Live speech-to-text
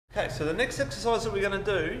Okay, so the next exercise that we're going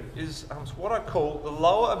to do is what I call the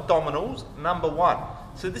lower abdominals number 1.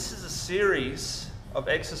 So this is a series of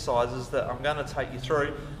exercises that I'm going to take you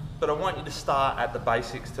through, but I want you to start at the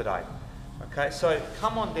basics today. Okay, so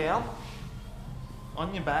come on down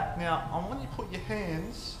on your back. Now I want you to put your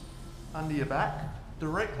hands under your back,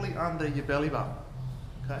 directly under your belly button.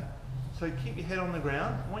 Okay, so keep your head on the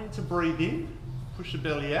ground. I want you to breathe in, push the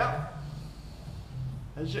belly out.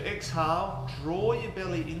 As you exhale, draw your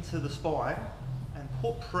belly into the spine and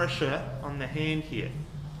put pressure on the hand here.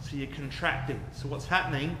 So you're contracting. So what's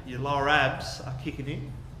happening, your lower abs are kicking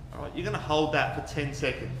in. All right, you're going to hold that for 10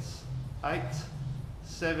 seconds. 8,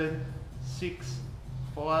 7, 6,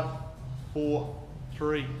 5, 4,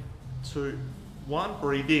 3, 2, 1.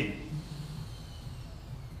 Breathe in.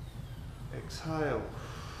 Exhale.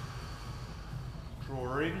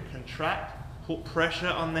 Draw in, contract, put pressure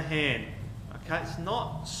on the hand. Okay, it's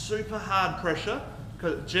not super hard pressure,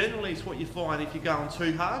 because generally it's what you find if you're going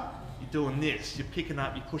too hard, you're doing this, you're picking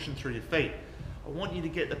up, you're pushing through your feet. I want you to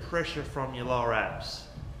get the pressure from your lower abs.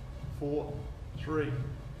 4, 3,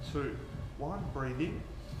 2, 1, breathe in.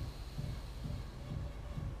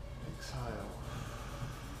 Exhale.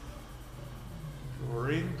 Draw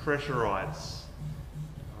in, pressurize.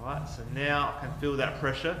 Alright, so now I can feel that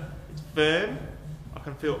pressure. It's firm. I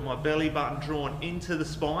can feel my belly button drawn into the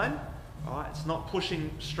spine. Alright, it's not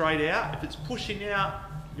pushing straight out. If it's pushing out,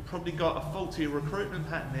 you've probably got a faulty recruitment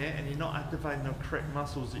pattern there and you're not activating the correct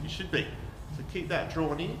muscles that you should be. So keep that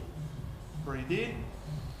drawn in. Breathe in.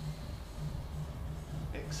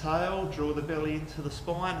 Exhale, draw the belly into the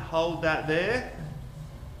spine. Hold that there.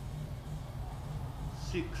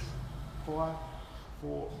 6, 5,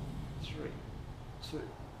 4, 3, 2,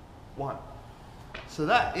 1. So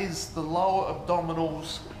that is the lower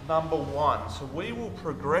abdominals number 1. So we will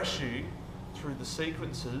progress you through the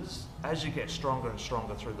sequences as you get stronger and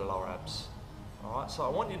stronger through the lower abs. Alright, so I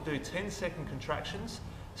want you to do 10-second contractions.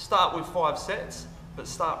 Start with 5 sets, but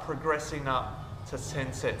start progressing up to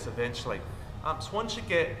 10 sets eventually. So once you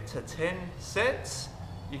get to 10 sets,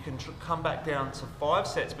 you can come back down to 5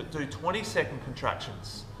 sets, but do 20-second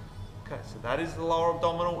contractions. Okay, so that is the lower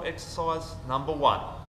abdominal exercise number 1.